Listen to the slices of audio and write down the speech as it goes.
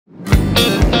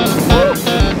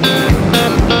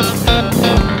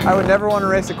never want to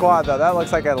race a quad though. That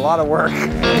looks like a lot of work.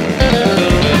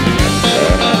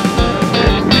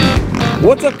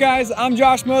 What's up guys, I'm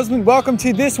Josh Mosiman. Welcome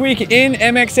to This Week in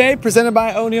MXA, presented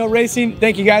by O'Neill Racing.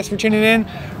 Thank you guys for tuning in.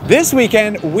 This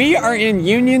weekend, we are in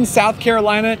Union, South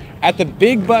Carolina at the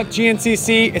Big Buck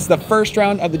GNCC. It's the first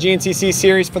round of the GNCC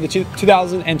series for the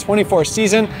 2024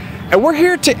 season. And we're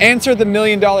here to answer the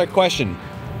million-dollar question.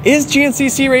 Is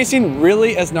GNCC racing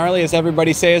really as gnarly as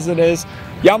everybody says it is?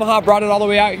 Yamaha brought it all the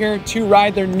way out here to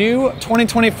ride their new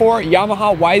 2024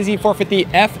 Yamaha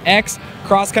YZ450FX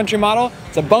cross-country model.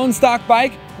 It's a bone stock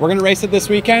bike. We're gonna race it this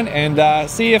weekend and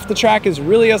see if the track is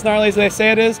really as gnarly as they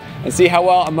say it is, and see how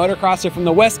well a motocrosser from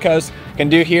the West Coast can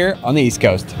do here on the East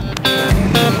Coast.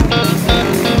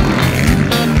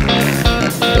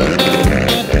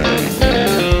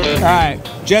 All right,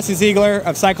 Jesse Ziegler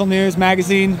of Cycle News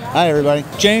Magazine. Hi everybody.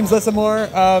 James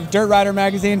Lissamore of Dirt Rider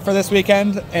Magazine for this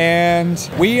weekend. And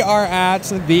we are at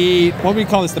the, what do we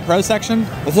call this, the pro section?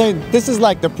 This is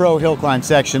like the pro hill climb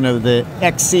section of the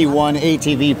XC1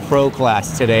 ATV Pro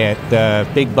class today at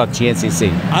the Big Buck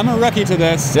GNCC. I'm a rookie to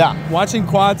this. Yeah. Watching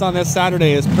quads on this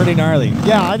Saturday is pretty gnarly.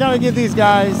 Yeah, I gotta give these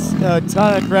guys a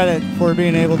ton of credit for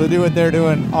being able to do what they're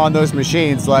doing on those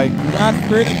machines. Like, That's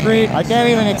pretty. I can't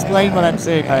even explain what I'm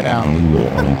saying right now.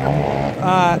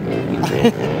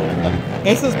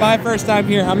 This is my first time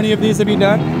here. How many of these have you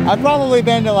done? I've probably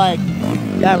been to like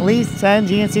at least 10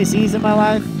 GNCCs in my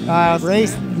life.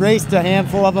 Raced a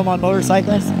handful of them on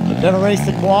motorcycles. Never raced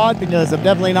a quad because I'm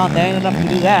definitely not man enough to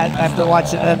do that after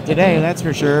watching them today, that's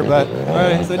for sure. But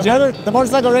So the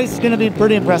motorcycle race is going to be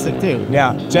pretty impressive too.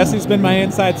 yeah, Jesse's been my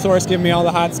inside source, giving me all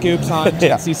the hot scoops on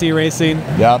GNCC racing.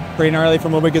 Yep. Pretty gnarly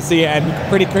from what we could see, and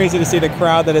pretty crazy to see the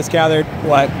crowd that has gathered,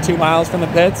 what, 2 miles from the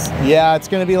pits? Yeah, it's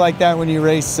going to be like that when you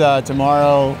race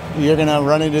tomorrow. You're going to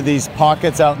run into these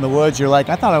pockets out in the woods. You're like,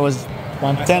 I thought I was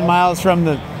 10 miles from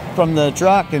the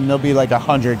truck, and there'll be like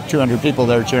 100, 200 people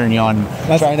there cheering you on,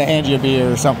 trying to hand you a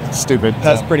beer or something stupid.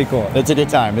 That's pretty cool. It's a good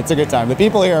time. It's a good time. The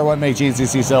people here are what make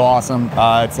GNCC so awesome.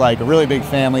 It's like a really big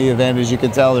family event, as you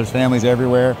can tell. There's families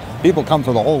everywhere. People come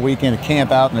for the whole weekend to camp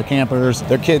out in their campers.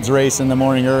 Their kids race in the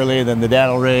morning early, then the dad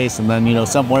will race, and then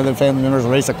one of their family members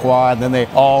will race a quad. Then they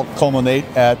all culminate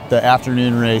at the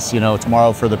afternoon race,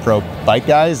 tomorrow for the pro bike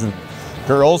guys and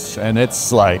girls, and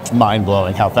it's like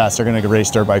mind-blowing how fast they're going to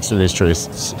race dirt bikes through these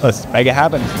trees. Let's make it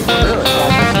happen.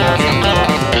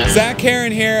 Zach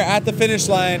Heron here at the finish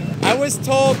line. I was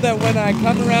told that when I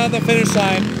come around the finish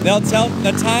line,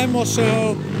 the time will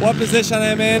show what position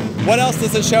I'm in. What else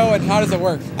does it show, and how does it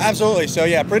work? Absolutely. So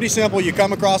yeah, pretty simple. You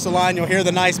come across the line, you'll hear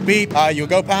the nice beep. You'll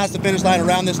go past the finish line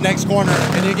around this next corner,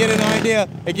 and you get an idea.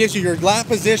 It gives you your lap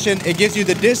position. It gives you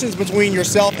the distance between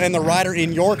yourself and the rider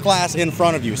in your class in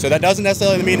front of you. So that doesn't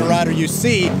necessarily mean the rider you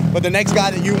see, but the next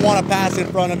guy that you want to pass in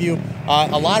front of you.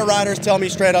 A lot of riders tell me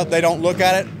straight up they don't look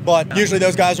at it, but usually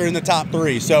those guys are in the top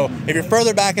 3. So if you're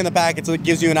further back in the pack, it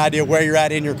gives you an idea where you're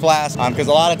at in your class, because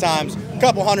a lot of times, a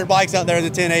couple hundred bikes out there in the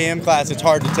 10 a.m. class, it's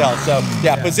hard to tell. So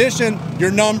yeah, position,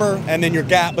 your number, and then your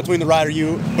gap between the rider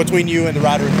between you and the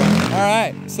rider in front of you. All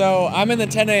right, so I'm in the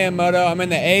 10 a.m. moto. I'm in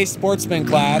the A Sportsman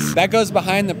class. That goes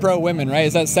behind the pro women, right?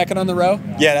 Is that second on the row?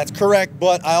 Yeah, that's correct,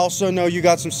 but I also know you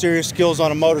got some serious skills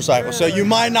on a motorcycle, so you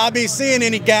might not be seeing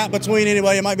any gap between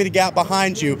anybody. It might be the gap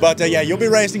behind you, but yeah, you'll be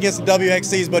racing against the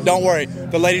WXCs, but don't worry,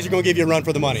 the ladies are going to give you a run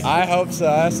for the money. I hope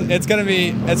so. It's gonna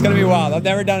be wild. I've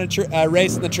never done a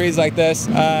race in the trees like this.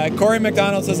 Corey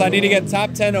McDonald says I need to get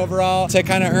top 10 overall to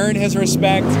kind of earn his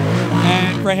respect,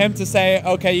 and for him to say,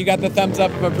 okay, you got the thumbs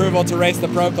up of approval to race the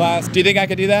pro class. Do you think I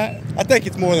could do that? I think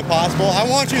it's more than possible. I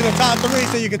want you in the top 3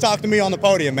 so you can talk to me on the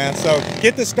podium, man. So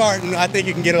get the start, and I think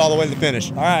you can get it all the way to the finish.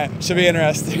 All right, should be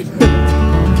interesting.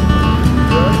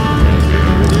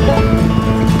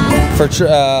 For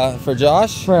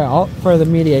Josh? For the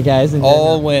media guys.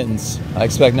 All wins. I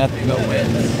expect nothing but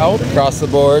wins. Across the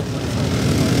board.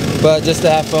 But just to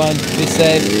have fun, be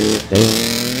safe,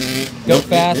 go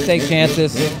fast, take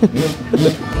chances.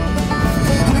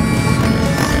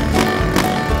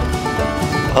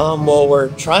 Well, we're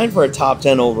trying for a top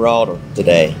 10 overall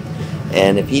today.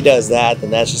 And if he does that, then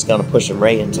that's just going to push him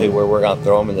right into where we're going to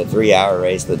throw him in the 3-hour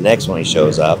race the next one he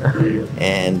shows up.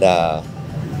 And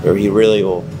where he really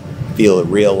will feel a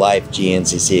real-life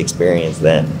GNCC experience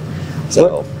then.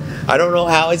 So I don't know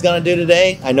how he's going to do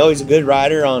today. I know he's a good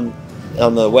rider on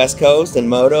the West Coast and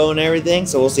moto and everything,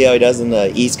 so we'll see how he does in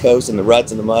the East Coast and the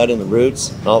ruts and the mud and the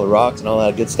roots and all the rocks and all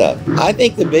that good stuff. I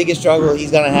think the biggest struggle he's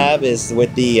going to have is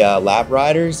with the lap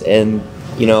riders, and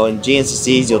in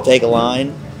GNCCs you'll take a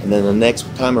line, and then the next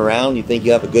time around you think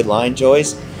you have a good line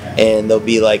choice, and there'll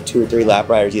be like 2 or 3 lap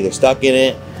riders either stuck in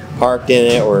it parked in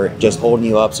it or just holding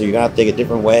you up, so you're gonna have to take a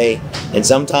different way. And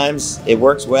sometimes it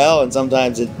works well, and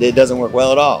sometimes it doesn't work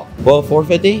well at all. Well,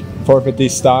 450? 450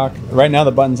 stock. Right now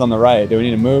the button's on the right. Do we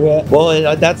need to move it?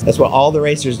 Well, that's what all the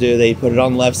racers do. They put it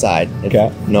on the left side.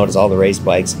 Okay. Notice all the race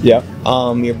bikes. Yep.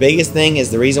 Your biggest thing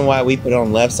is the reason why we put it on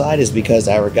the left side is because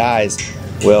our guys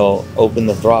will open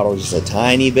the throttle just a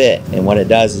tiny bit, and what it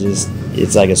does is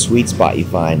it's like a sweet spot you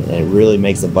find, and it really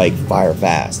makes the bike fire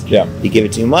fast. Yeah. You give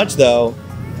it too much though,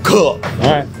 cool. All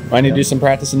right. I need to do some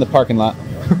practice in the parking lot.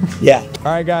 Yeah.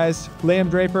 All right, guys. Liam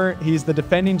Draper, he's the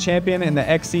defending champion in the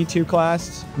XC2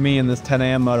 class. Me in this 10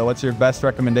 a.m. moto. What's your best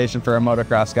recommendation for a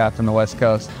motocross guy from the West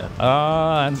Coast?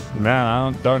 Man,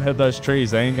 I don't hit those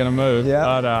trees. They ain't gonna move. Yeah.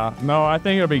 But no, I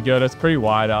think it'll be good. It's pretty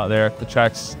wide out there. The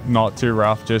track's not too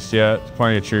rough just yet.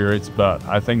 Plenty of tree roots, but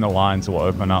I think the lines will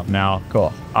open up now.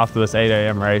 Cool. After this 8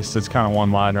 a.m. race, it's kind of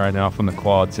one line right now from the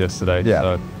quads yesterday. Yeah.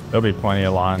 So there'll be plenty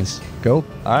of lines. Cool.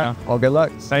 All right. Well, good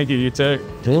luck. Thank you. You too.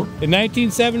 In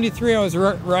 1973, I was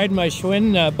riding my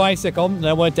Schwinn bicycle, and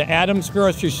I went to Adams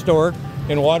Grocery Store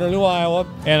in Waterloo, Iowa,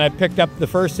 and I picked up the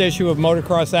first issue of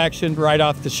Motocross Action right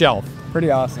off the shelf. Pretty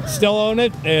awesome. Still own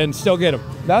it and still get them.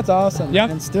 That's awesome. Yep.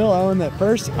 And still own that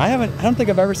first. I don't think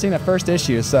I've ever seen a first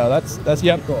issue, so that's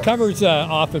Yep. cool. Covers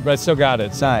off it, but I still got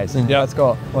it. Nice. Yeah, That's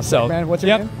cool. Well, So, man, what's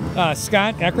your yep. name?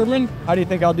 Scott Eckerman. How do you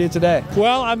think I'll do today?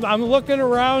 Well, I'm looking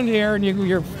around here, and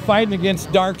you're fighting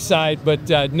against Dark Side,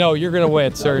 but no, you're going to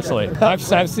win, seriously. I've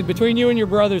seen between you and your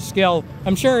brother's skill,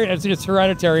 I'm sure it's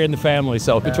hereditary in the family,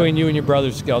 so between you and your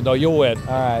brother's skill, no, you'll win.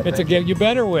 All right. It's a game. You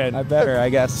better win. I better, I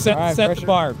guess. Set, All right, set the pressure-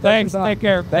 bar. Thanks. pressure's on. Take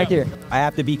care. Thank you. I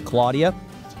have to beat Claudia.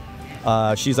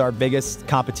 She's our biggest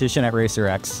competition at Racer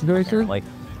X. Like,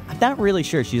 I'm not really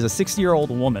sure. She's a 60-year-old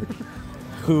woman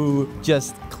who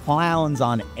just clowns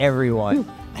on everyone.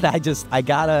 And I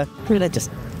gotta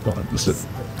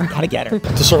get her.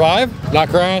 To survive, not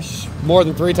crash more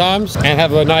than 3 times, and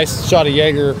have a nice shot of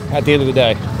Jaeger at the end of the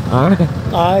day.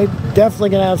 I definitely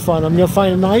gonna have fun. I'm gonna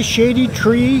find a nice shady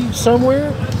tree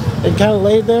somewhere and kind of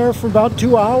lay there for about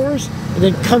 2 hours and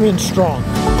then come in strong.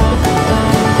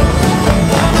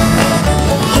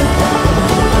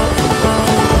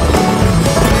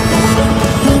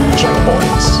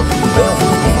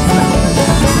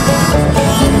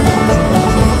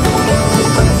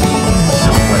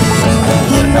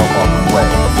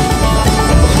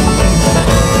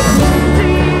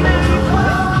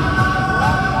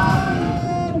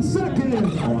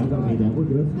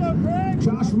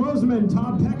 Josh Mosiman,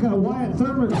 Todd Pekka, Wyatt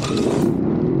Thurman.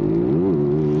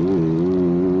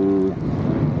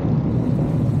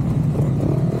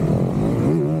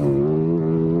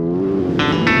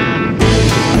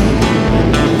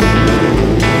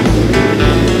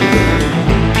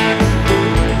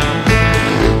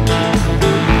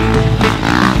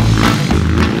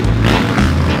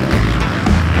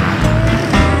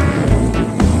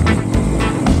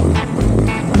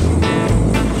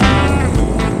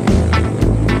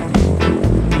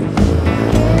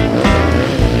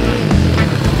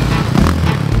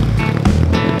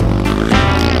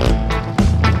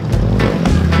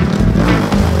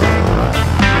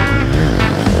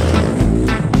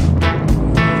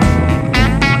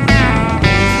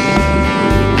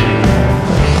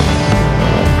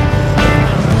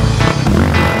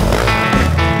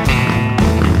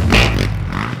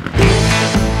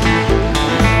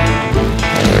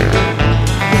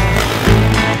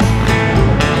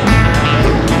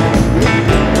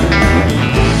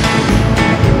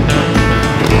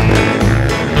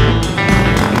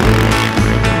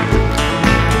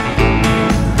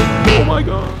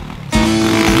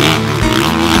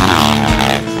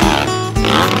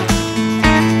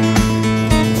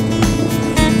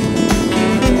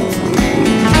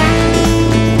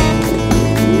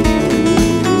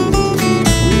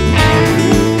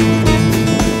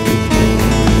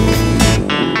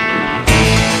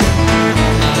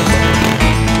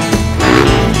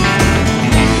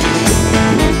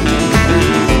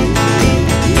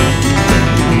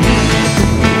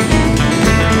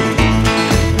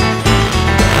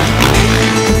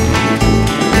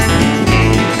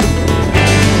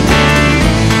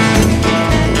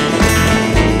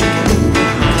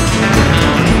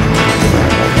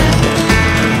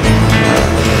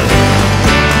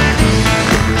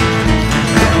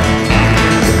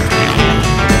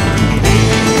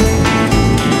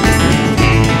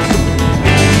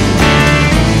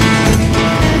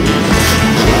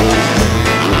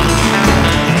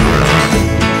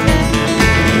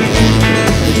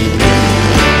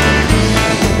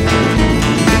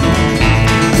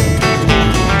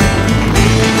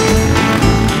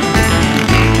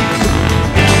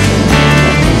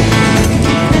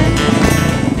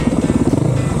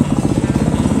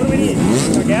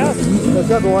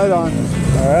 got the light on.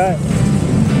 All right.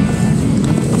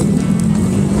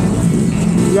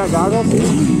 You got goggles?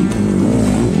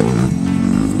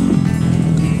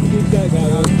 He's got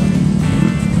goggles.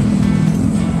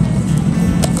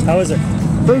 How was it?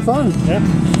 Pretty fun. Yeah.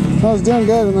 I was doing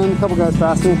good, and then a couple guys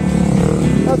passed me.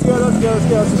 Let's go, let's go, let's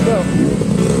go, let's go.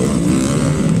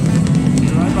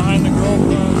 You're right behind the girl.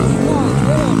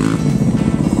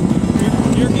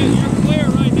 You're clear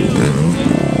right now.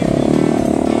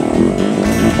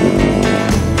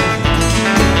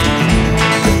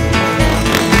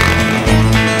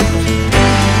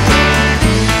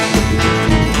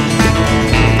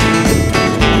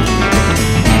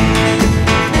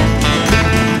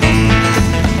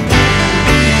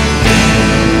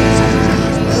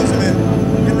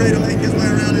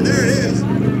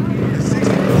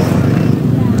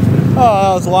 Oh,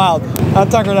 that was wild. I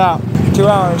tuckered out. 2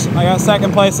 hours. I got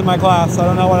second place in my class. I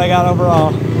don't know what I got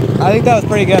overall. I think that was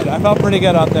pretty good. I felt pretty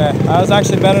good out there. I was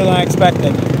actually better than I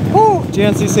expected. Woo!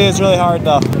 GNCC is really hard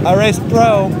though. I race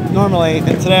pro normally,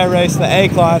 and today I raced the A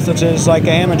class, which is like an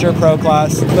amateur pro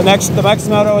class. The next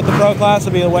moto with the pro class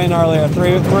will be way gnarlier.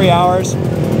 3 hours.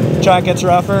 Track gets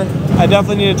rougher. I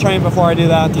definitely need to train before I do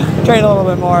that. Train a little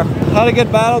bit more. Had a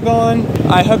good battle going.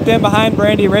 I hooked in behind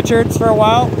Brandy Richards for a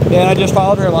while, and I just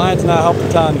followed her lines, and that helped a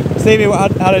ton. Stevie,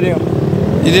 how'd I do?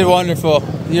 You did wonderful.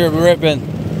 You're ripping.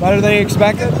 Better than you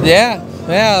expected? Yeah.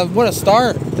 Yeah, what a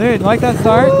start. Dude, like that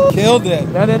start? Killed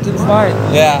it. That engine start.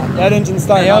 Yeah. That engine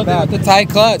start, not bad. The tight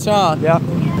clutch, huh? Yeah.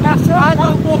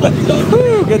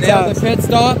 Woo, good Nailed times. the pit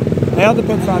stop. Nailed the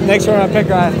pit stop. Next one on pick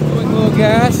ride. Quick little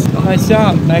gas. Nice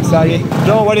job. Thanks, Doggy.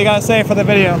 Joel, what do you got to say for the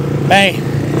video? Hey,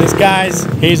 this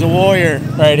he's a warrior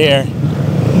right here.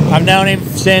 I've known him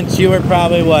since you were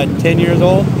probably, what, 10 years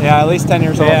old? Yeah, at least 10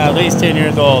 years old. Yeah, at least 10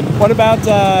 years old. What about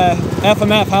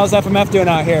FMF? How's FMF doing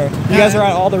out here? You guys are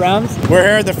at all the rounds? We're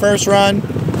here at the first run.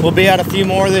 We'll be at a few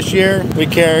more this year. We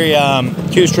carry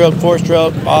 2-stroke,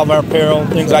 4-stroke, all of our apparel,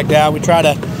 things like that. We try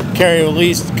to carry at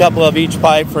least a couple of each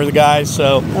pipe for the guys.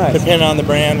 So nice. Depending on the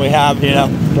brand, we have,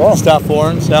 cool. stuff for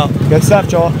them. So good stuff,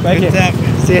 Joel. Thank you.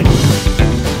 See you.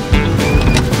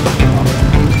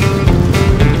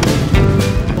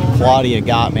 Claudia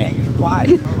got me. Why?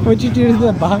 What'd you do to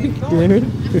the bike, dude?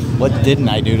 What didn't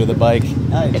I do to the bike?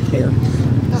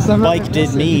 The bike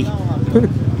did me.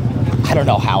 I don't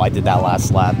know how I did that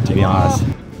last lap, to be honest.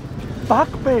 Back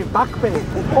pain,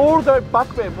 all the back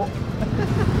pain.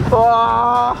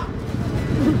 Oh.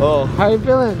 How you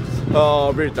feeling?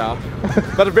 Oh, very tough.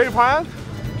 But very fun.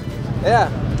 Yeah.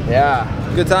 Yeah.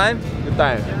 Good time? Good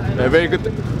time. A very good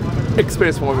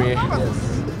experience for me.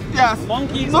 Yes, not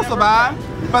so bad,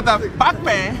 but the back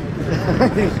pain.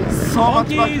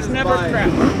 Monkeys never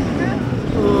crap.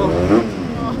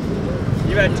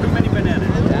 You had too many bananas.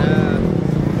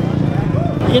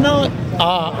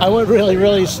 I went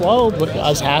really slow, but I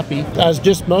was happy. I was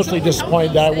just mostly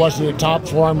disappointed that I wasn't in top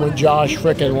form when Josh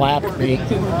frickin' lapped me.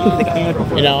 I'd have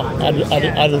been a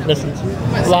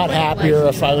lot happier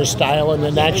if I was styling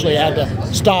and actually had to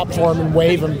stop for him and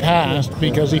wave him past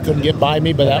because he couldn't get by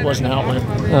me, but that wasn't how it went.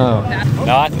 Oh.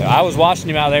 No, I was watching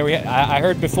him out there. I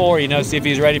heard before, see if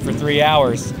he's ready for 3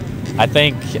 hours. I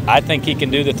think he can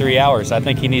do the 3 hours. I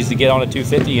think he needs to get on a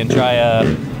 250 and try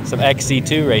some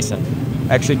XC2 racing.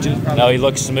 XC2? No, he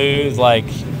looks smooth. Like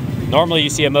normally you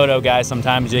see a moto guy,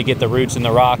 sometimes they get the roots in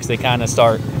the rocks, they kind of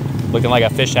start looking like a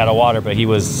fish out of water, but he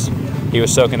was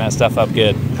soaking that stuff up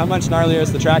good. How much gnarlier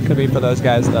is the track going to be for those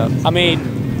guys though? I mean,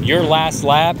 your last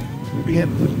lap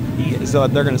is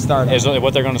what they're going to start on. Is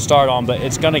what they're going to start on, but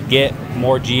it's going to get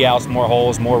more G-outs, more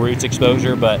holes, more roots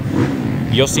exposure, but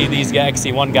you'll see these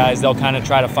XC1 guys, they'll kind of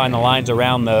try to find the lines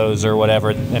around those or whatever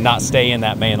and not stay in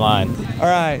that main line. All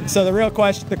right, so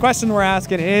the question we're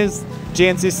asking, is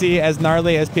GNCC as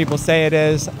gnarly as people say it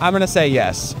is? I'm going to say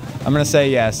yes.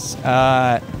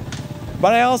 But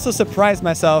I also surprised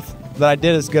myself that I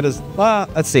did as good as,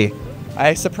 let's see.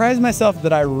 I surprised myself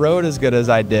that I rode as good as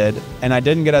I did, and I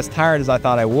didn't get as tired as I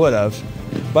thought I would have.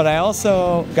 But I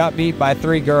also got beat by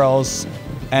 3 girls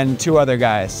and 2 other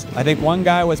guys. I think one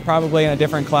guy was probably in a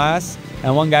different class,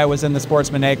 and one guy was in the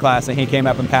Sportsman A class, and he came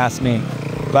up and passed me.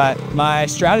 But my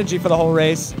strategy for the whole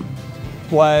race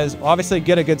was obviously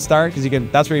get a good start, because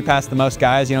that's where you pass the most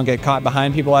guys. You don't get caught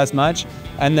behind people as much.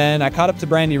 And then I caught up to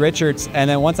Brandy Richards, and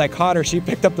then once I caught her, she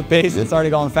picked up the pace and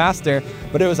started going faster.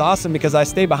 But it was awesome because I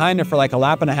stayed behind her for like a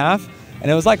lap and a half, and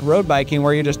it was like road biking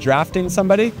where you're just drafting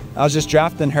somebody. I was just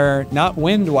drafting her, not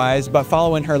wind-wise, but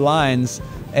following her lines.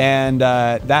 And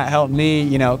that helped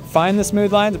me, find the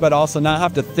smooth lines, but also not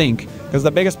have to think. Because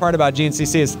the biggest part about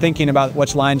GNCC is thinking about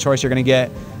which line choice you're going to get.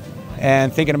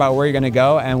 and thinking about where you're going to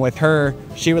go. And with her,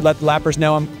 she would let the lappers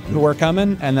know who we're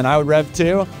coming, and then I would rev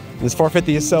too. This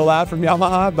 450 is so loud from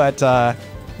Yamaha,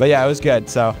 but yeah, it was good.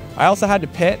 So I also had to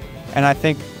pit, and I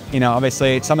think, you know,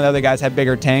 obviously some of the other guys had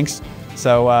bigger tanks,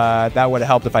 so that would have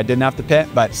helped if I didn't have to pit,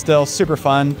 but still super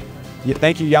fun.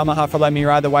 Thank you, Yamaha, for letting me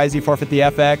ride the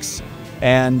YZ450FX,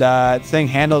 and this thing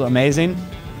handled amazing,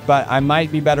 but I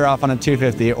might be better off on a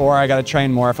 250, or I got to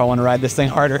train more if I want to ride this thing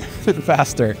harder and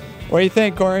faster. What do you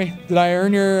think, Corey? Did I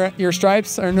earn your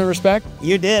stripes, earn the respect?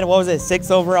 You did. What was it,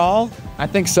 6 overall? I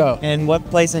think so. And what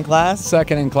place in class?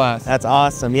 Second in class. That's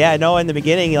awesome. Yeah, I know in the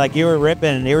beginning, like, you were ripping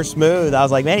and you were smooth. I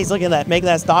was like, man, he's looking at making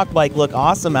that stock bike look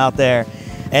awesome out there.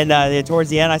 And towards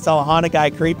the end, I saw a Honda guy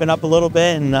creeping up a little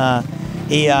bit, and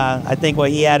I think what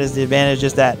he had is the advantage,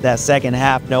 just that second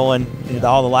half, knowing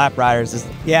all the lap riders.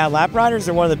 Yeah, lap riders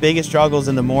are one of the biggest struggles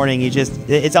in the morning.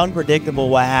 It's unpredictable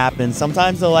what happens.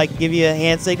 Sometimes they'll like give you a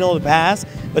hand signal to pass,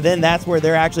 but then that's where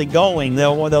they're actually going.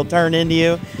 They'll turn into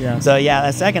you. Yeah. So yeah,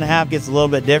 that second half gets a little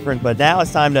bit different, but now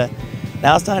it's time to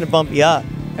bump you up.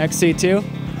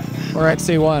 XC2 or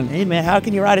XC1? Hey man, how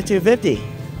can you ride a 250?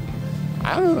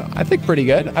 I don't know. I think pretty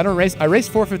good. I race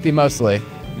 450 mostly.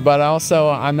 But also,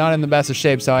 I'm not in the best of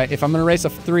shape, so if I'm going to race a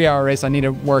 3-hour race, I need to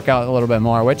work out a little bit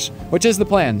more, which is the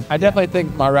plan. I definitely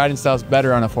think my riding style is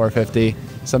better on a 450,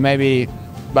 so maybe,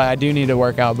 but I do need to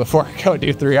work out before I go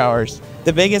do 3 hours.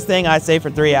 The biggest thing I say for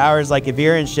 3 hours, like if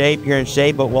you're in shape, you're in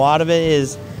shape, but a lot of it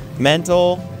is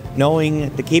mental,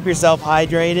 knowing to keep yourself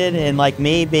hydrated, and like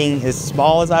me being as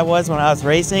small as I was when I was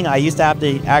racing, I used to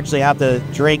actually have to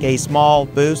drink a small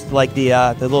boost, like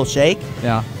the little shake.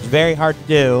 Yeah. Very hard to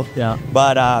do. Yeah.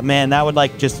 But man, that would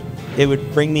it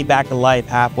would bring me back to life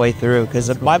halfway through,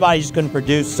 because my body just couldn't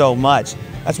produce so much.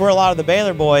 That's where a lot of the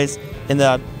Baylor boys in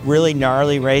the really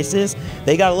gnarly races,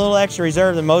 they got a little extra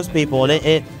reserve than most people,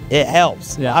 and it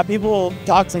helps. Yeah. A lot of people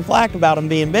talk some flack about them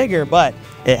being bigger, but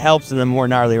it helps in the more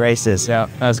gnarly races. Yeah,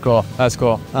 that's cool. That's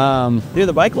cool. Dude,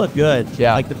 the bike looked good.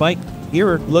 Yeah. Like the bike, you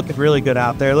were looking really good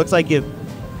out there. It looks like you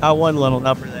got one little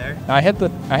number there. I hit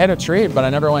a tree, but I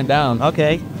never went down.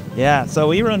 Okay. Yeah, so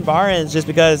we run bar ends just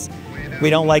because we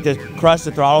don't like to crush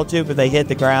the throttle tube if they hit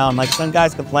the ground. Like, some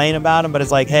guys complain about them, but it's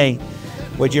like, hey,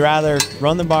 would you rather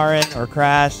run the bar end or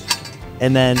crash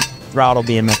and then throttle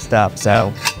being mixed up?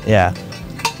 So, yeah.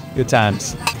 Good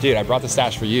times. Dude, I brought the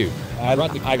stash for you. I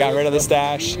got rid of the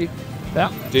stash. Yeah.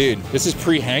 Dude, this is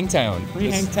pre-Hangtown.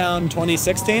 Pre-Hangtown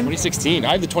 2016? 2016.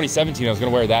 I have the 2017. I was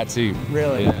going to wear that too.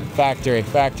 Really? Yeah.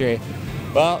 Factory.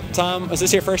 Well, Tom, was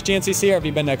this your first GNCC, or have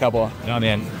you been to a couple? No,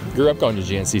 man. Grew up going to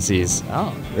GNCCs.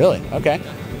 Oh, really? Okay.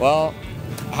 Well,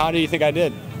 how do you think I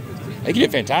did? I think you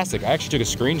did fantastic. I actually took a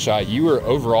screenshot. You were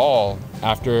overall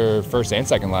after first and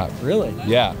second lap. Really?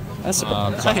 Yeah. That's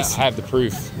nice. So I have the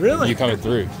proof. Really? You coming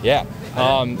through. Yeah.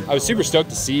 I was super stoked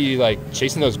to see you like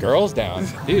chasing those girls down.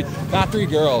 Dude, not 3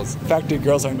 girls. Factory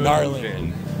girls are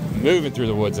gnarly. Moving through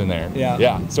the woods in there. Yeah.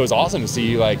 Yeah. So it's awesome to see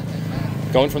you like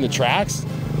going from the tracks.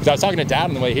 Because I was talking to Dad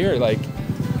on the way here, like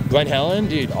Glen Helen,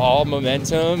 dude, all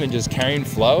momentum and just carrying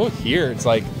flow. Here, it's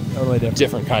like totally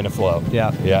different kind of flow.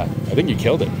 Yeah. Yeah. I think you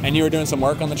killed it. And you were doing some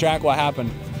work on the track. What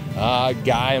happened?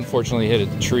 Guy unfortunately hit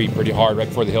a tree pretty hard right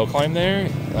before the hill climb there.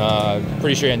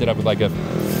 Pretty sure he ended up with like a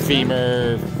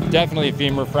definitely a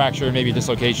femur fracture, maybe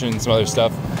dislocation, some other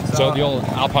stuff. So the old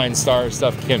Alpine Star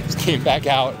stuff came back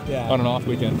out on an off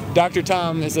weekend. Dr.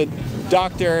 Tom is a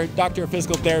doctor of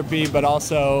physical therapy, but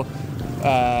also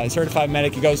certified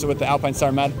medic. He goes with the Alpine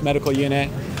Star medical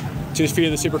unit to a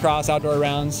few of the Supercross outdoor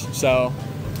rounds. So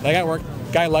that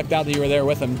guy lucked out that you were there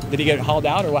with him. Did he get hauled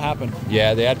out, or what happened?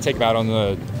 Yeah, they had to take him out on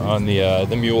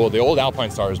the mule, the old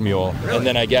Alpine Stars mule. Really? And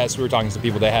then I guess we were talking to some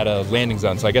people. They had a landing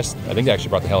zone, so I think they actually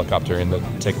brought the helicopter in to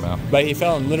take him out. But he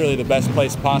fell in literally the best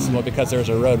place possible because there was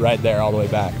a road right there all the way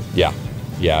back. Yeah,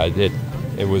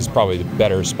 it was probably the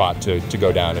better spot to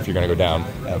go down if you're going to go down.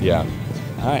 Yep. Yeah.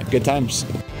 All right, good times.